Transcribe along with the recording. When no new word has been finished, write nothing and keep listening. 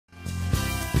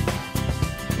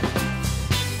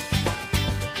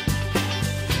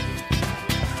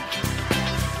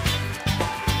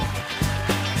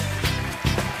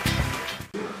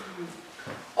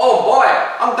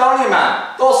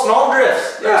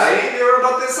Yeah, they were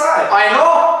about this size. I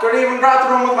know. Couldn't even drive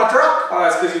through them with my truck. Oh,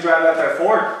 that's because you drive that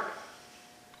Ford.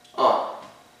 Oh.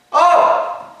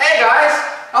 Oh! Hey guys!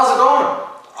 How's it going?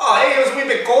 Oh, hey, it was a wee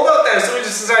bit cold out there, so we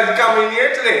just decided to come in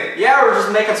here today. Yeah, we're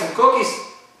just making some cookies.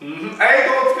 Hey,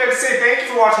 don't forget to say thank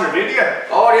you for watching the video.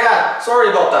 Oh yeah, sorry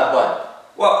about that, bud.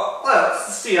 Well,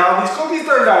 let's see how these cookies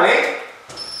turned out, eh?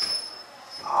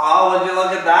 Oh, would you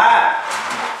look at that?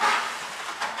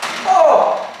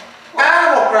 Oh!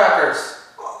 Animal crackers!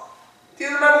 Do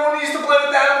you remember when we used to play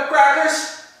with animal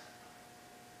crackers?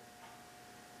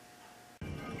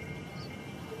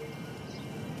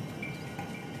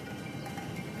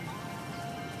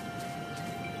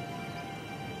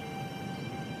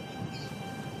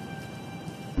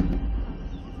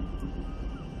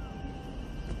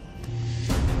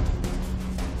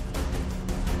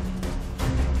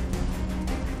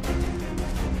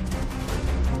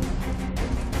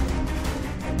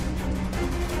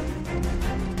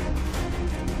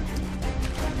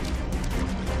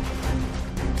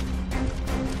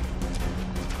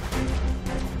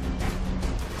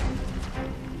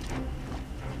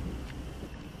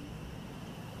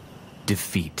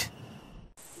 Defeat.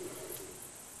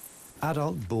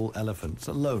 Adult bull elephants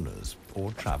are loners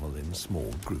or travel in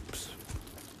small groups.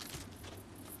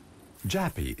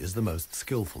 Jappy is the most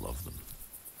skillful of them.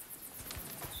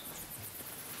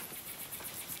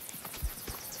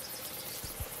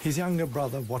 His younger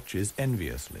brother watches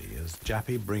enviously as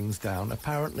Jappy brings down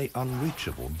apparently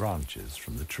unreachable branches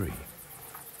from the tree.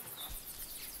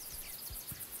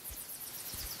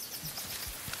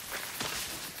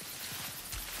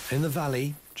 In the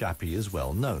valley, Jappy is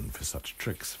well known for such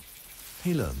tricks.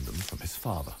 He learned them from his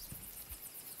father.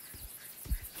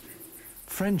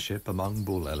 Friendship among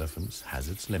bull elephants has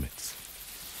its limits.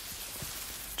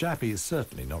 Jappy is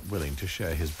certainly not willing to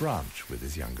share his branch with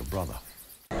his younger brother.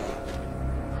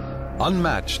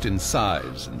 Unmatched in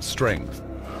size and strength,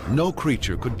 no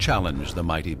creature could challenge the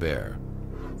mighty bear.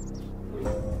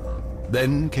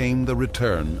 Then came the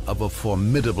return of a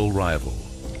formidable rival.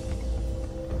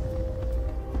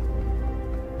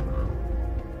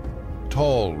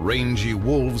 Tall, rangy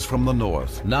wolves from the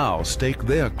north now stake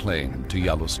their claim to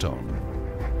Yellowstone.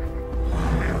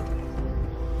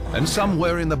 And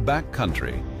somewhere in the back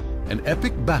country, an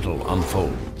epic battle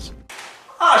unfolds.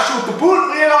 Ah, shoot the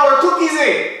boot, we ate all our cookies,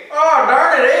 eh? Oh,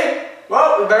 darn it, eh?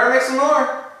 Well, we better make some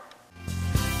more.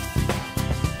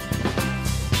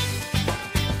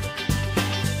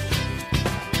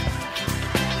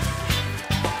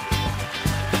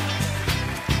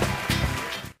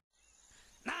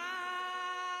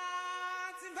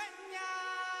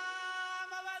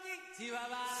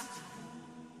 Chihuahua.